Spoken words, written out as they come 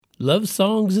Love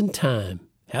songs in time.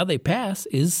 How they pass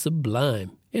is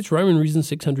sublime. It's Rhyme and Reason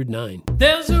 609.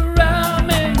 There's a rhyme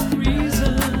and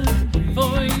reason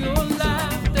for your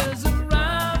life. There's a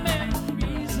rhyme and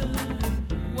reason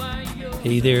why you're...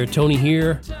 Hey there, Tony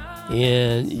here.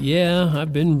 And yeah,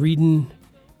 I've been reading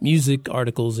music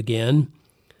articles again.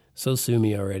 So sue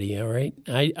me already, all right?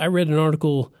 I read an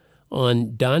article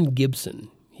on Don Gibson.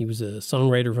 He was a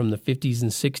songwriter from the 50s and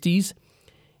 60s.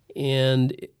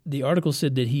 And the article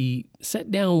said that he sat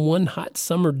down one hot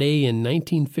summer day in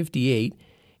 1958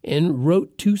 and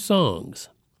wrote 2 songs.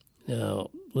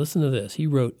 Now, listen to this. He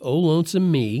wrote "Oh Lonesome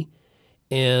Me"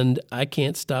 and "I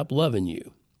Can't Stop Loving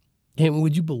You." And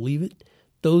would you believe it?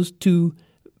 Those 2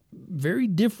 very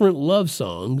different love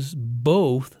songs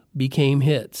both became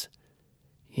hits.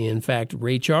 In fact,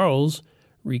 Ray Charles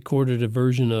recorded a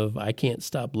version of "I Can't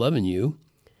Stop Loving You."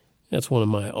 That's one of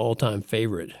my all-time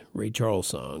favorite Ray Charles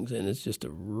songs, and it's just a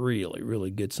really,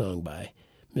 really good song by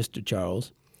Mr.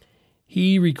 Charles.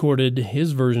 He recorded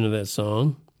his version of that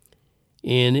song,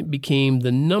 and it became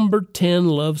the number 10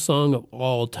 love song of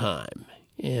all time,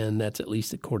 and that's at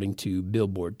least according to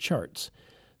Billboard charts.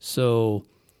 So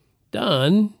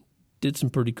Don did some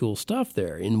pretty cool stuff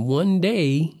there. In one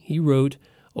day, he wrote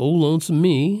 "Oh Lonesome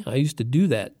Me." I used to do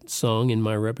that song in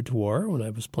my repertoire when I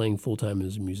was playing full-time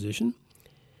as a musician.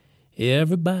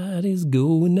 Everybody's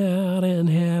going out and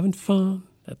having fun.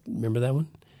 Remember that one?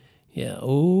 Yeah,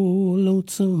 "Oh,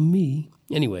 Lonesome Me."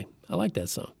 Anyway, I like that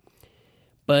song.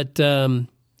 But I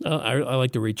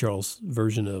like the Ray Charles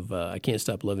version of "I Can't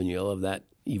Stop Loving You." I love that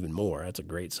even more. That's a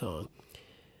great song.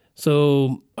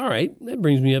 So, all right, that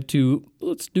brings me up to,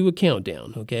 let's do a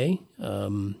countdown, okay?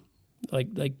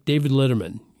 Like David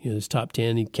Letterman, his top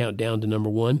 10, he'd count down to number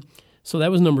 1. So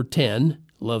that was number 10,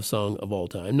 love song of all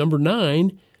time. Number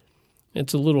 9,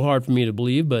 it's a little hard for me to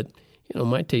believe, but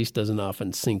my taste doesn't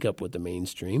often sync up with the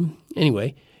mainstream.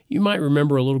 Anyway, you might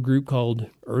remember a little group called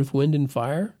Earth, Wind, and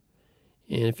Fire.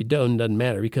 And if you don't, it doesn't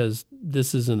matter, because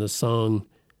this isn't a song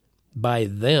by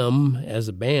them as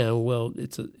a band. Well,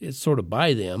 it's sort of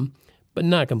by them, but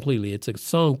not completely. It's a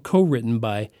song co-written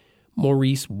by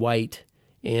Maurice White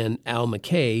and Al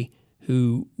McKay,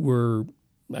 who were,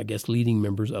 I guess, leading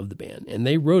members of the band. And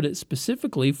they wrote it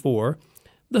specifically for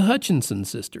the Hutchinson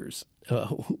sisters.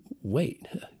 Wait,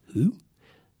 who?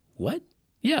 What?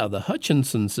 Yeah, the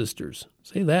Hutchinson sisters.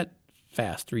 Say that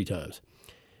fast 3 times.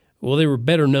 Well, they were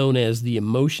better known as the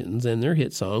Emotions, and their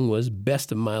hit song was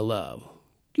 "Best of My Love."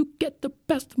 You get the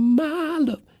best of my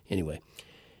love. Anyway,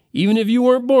 even if you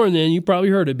weren't born then, you probably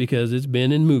heard it because it's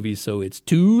been in movies, so it's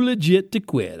too legit to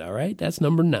quit, all right? That's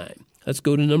number 9. Let's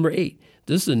go to number 8.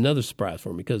 This is another surprise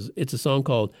for me because it's a song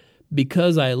called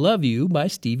 "Because I Love You" by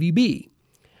Stevie B.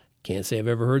 Can't say I've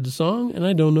ever heard the song, and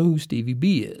I don't know who Stevie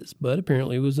B is, but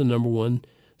apparently it was the number 1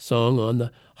 song on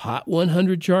the Hot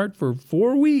 100 chart for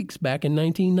 4 weeks back in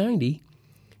 1990.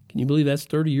 Can you believe that's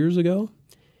 30 years ago?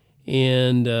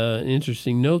 And an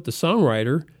interesting note, the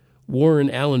songwriter,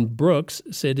 Warren Allen Brooks,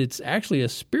 said it's actually a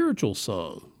spiritual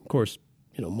song. Of course,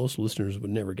 most listeners would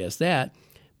never guess that.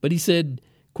 But he said,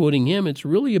 quoting him, "It's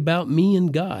really about me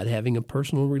and God having a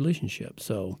personal relationship."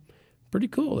 So pretty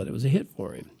cool that it was a hit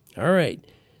for him. All right,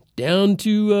 down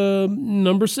to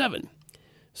number 7.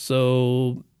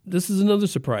 So this is another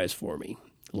surprise for me.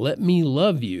 "Let Me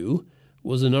Love You"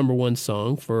 was a number 1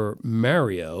 song for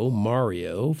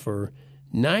Mario, for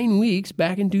 9 weeks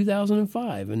back in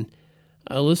 2005. And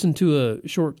I listened to a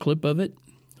short clip of it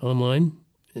online,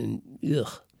 and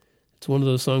it's one of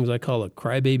those songs I call a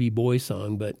crybaby boy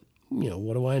song, but,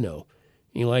 what do I know?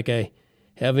 Ain't like I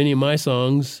have any of my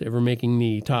songs ever making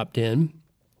the top 10,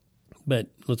 but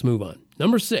let's move on.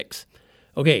 Number 6.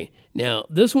 Okay, now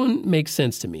this one makes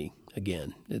sense to me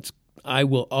again. It's "I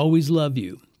Will Always Love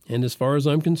You," and as far as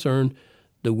I'm concerned,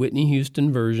 the Whitney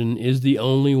Houston version is the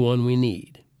only one we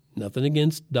need. Nothing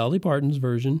against Dolly Parton's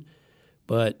version,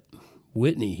 but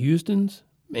Whitney Houston's,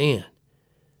 man,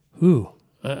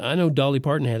 I know Dolly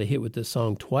Parton had a hit with this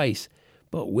song twice,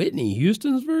 but Whitney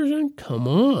Houston's version, come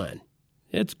on.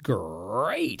 It's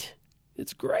great.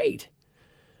 It's great.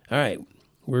 All right,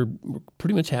 we're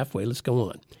pretty much halfway. Let's go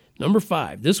on. Number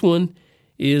 5. This one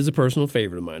is a personal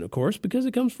favorite of mine, of course, because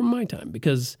it comes from my time,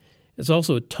 because it's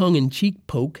also a tongue-in-cheek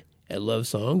poke at love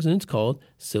songs, and it's called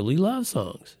 "Silly Love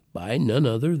Songs" by none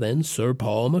other than Sir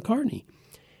Paul McCartney.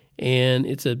 And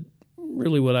it's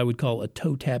really what I would call a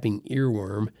toe-tapping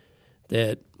earworm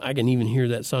that I can even hear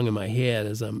that song in my head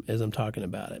as I'm talking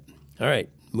about it. All right,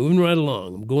 moving right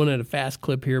along. I'm going at a fast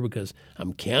clip here because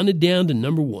I'm counted down to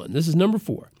number 1. This is number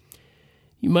 4.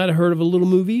 You might have heard of a little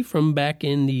movie from back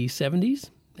in the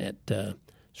 70s that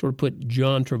sort of put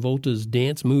John Travolta's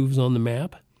dance moves on the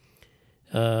map.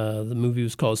 The movie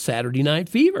was called Saturday Night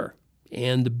Fever,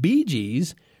 and the Bee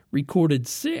Gees recorded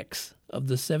 6 of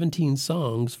the 17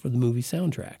 songs for the movie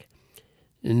soundtrack.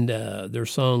 And their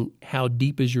song, How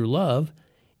Deep Is Your Love,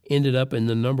 ended up in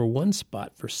the number 1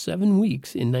 spot for 7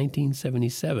 weeks in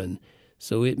 1977.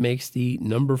 So it makes the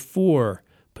number 4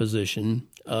 position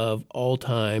of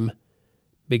all-time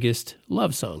biggest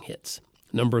love song hits.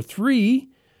 Number 3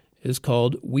 is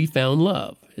called We Found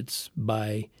Love. It's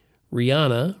by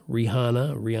Rihanna.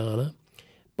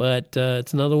 But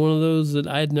it's another one of those that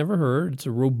I had never heard. It's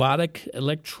a robotic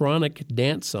electronic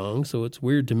dance song, so it's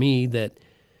weird to me that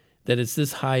it's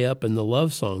this high up in the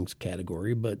love songs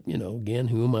category. But, again,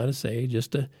 who am I to say?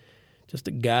 Just a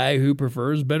guy who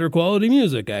prefers better quality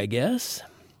music, I guess.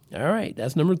 All right,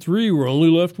 that's number 3. We're only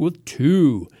left with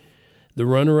 2. The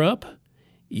runner-up,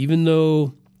 Even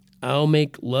Though I'll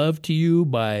Make Love to You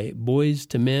by Boyz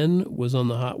II Men, was on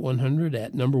the Hot 100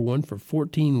 at number 1 for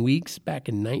 14 weeks back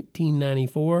in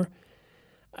 1994.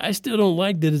 I still don't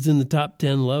like that it's in the top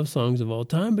 10 love songs of all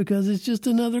time because it's just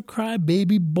another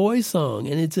crybaby boy song,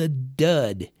 and it's a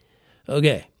dud.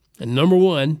 Okay, and number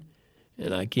 1,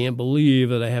 and I can't believe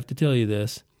that I have to tell you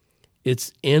this,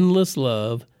 it's Endless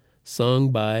Love,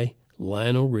 sung by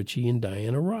Lionel Richie and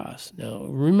Diana Ross. Now,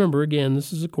 remember, again,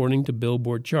 this is according to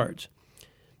Billboard charts.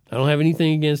 I don't have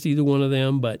anything against either one of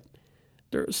them, but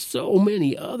there are so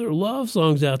many other love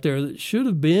songs out there that should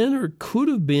have been or could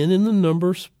have been in the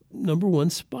number 1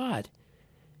 spot.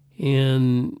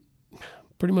 And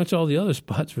pretty much all the other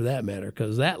spots for that matter,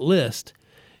 because that list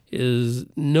is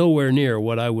nowhere near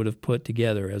what I would have put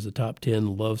together as a top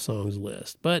 10 love songs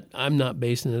list. But I'm not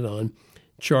basing it on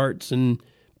charts and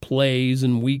plays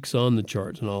and weeks on the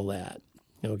charts and all that.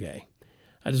 Okay.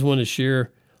 I just want to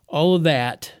share all of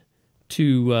that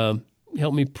to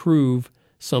help me prove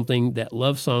something that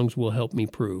love songs will help me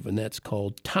prove, and that's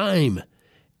called time.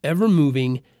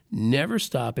 Ever-moving,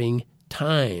 never-stopping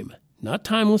time. Not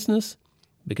timelessness,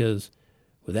 because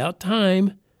without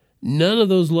time, none of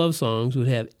those love songs would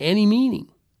have any meaning.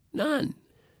 None.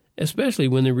 Especially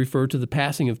when they refer to the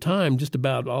passing of time, just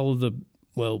about all of the,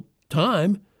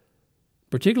 time.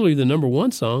 Particularly the number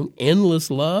 1 song,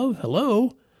 Endless Love.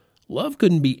 Hello? Love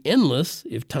couldn't be endless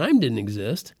if time didn't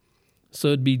exist. So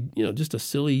it'd be, just a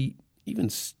silly, even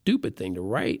stupid thing to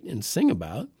write and sing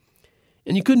about.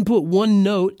 And you couldn't put one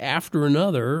note after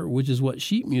another, which is what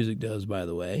sheet music does, by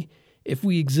the way, if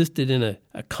we existed in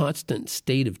a constant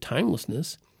state of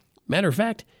timelessness. Matter of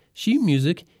fact, sheet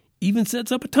music even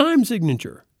sets up a time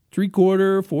signature.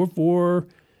 3/4, 4/4,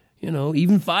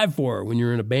 even 5/4. When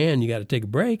you're in a band, you got to take a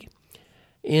break.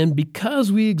 And because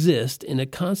we exist in a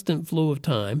constant flow of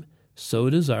time, so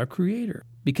does our Creator.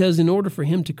 Because in order for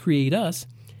Him to create us,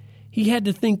 He had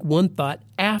to think one thought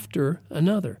after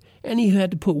another. And He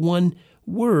had to put one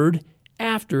word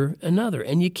after another.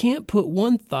 And you can't put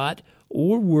one thought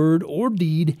or word or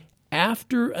deed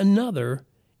after another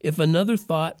if another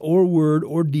thought or word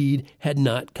or deed had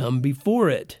not come before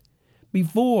it.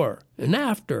 Before and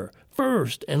after,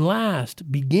 first and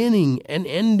last, beginning and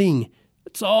ending.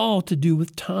 It's all to do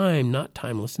with time, not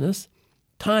timelessness.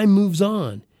 Time moves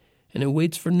on, and it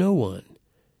waits for no one.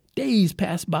 Days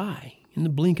pass by in the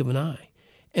blink of an eye.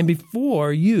 And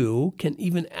before you can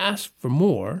even ask for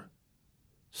more,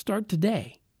 start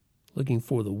today, looking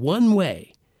for the one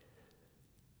way,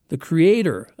 the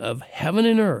Creator of heaven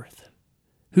and earth,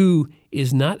 who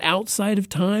is not outside of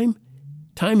time.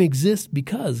 Time exists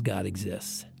because God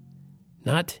exists,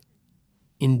 not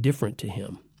indifferent to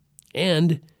Him.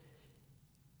 And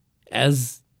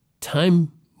as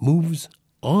time moves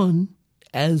on,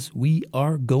 as we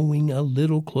are going a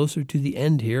little closer to the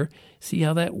end here, see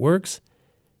how that works?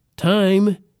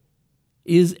 Time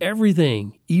is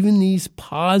everything. Even these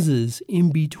pauses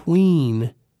in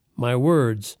between my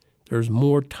words, there's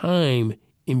more time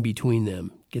in between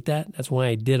them. Get that? That's why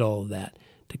I did all of that,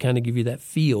 to kind of give you that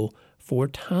feel for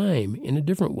time in a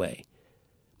different way.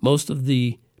 Most of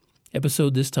the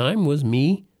episode this time was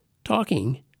me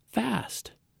talking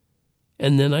fast.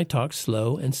 And then I talk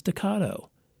slow and staccato.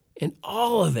 And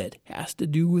all of it has to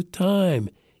do with time.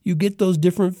 You get those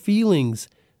different feelings.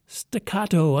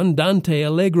 Staccato, andante,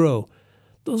 allegro.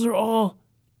 Those are all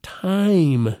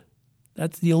time.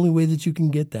 That's the only way that you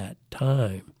can get that,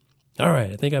 time. All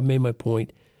right, I think I've made my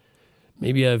point.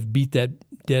 Maybe I've beat that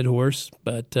dead horse,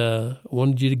 but I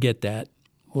wanted you to get that.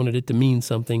 Wanted it to mean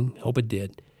something. Hope it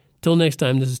did. Till next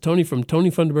time, this is Tony from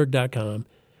TonyFunderberg.com.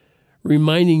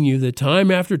 Reminding you that time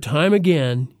after time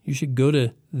again, you should go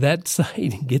to that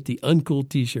site and get the Uncool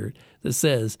t-shirt that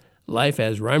says, life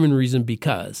has rhyme and reason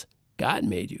because God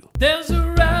made you. There's a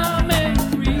rhyme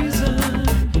and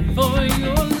reason for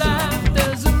your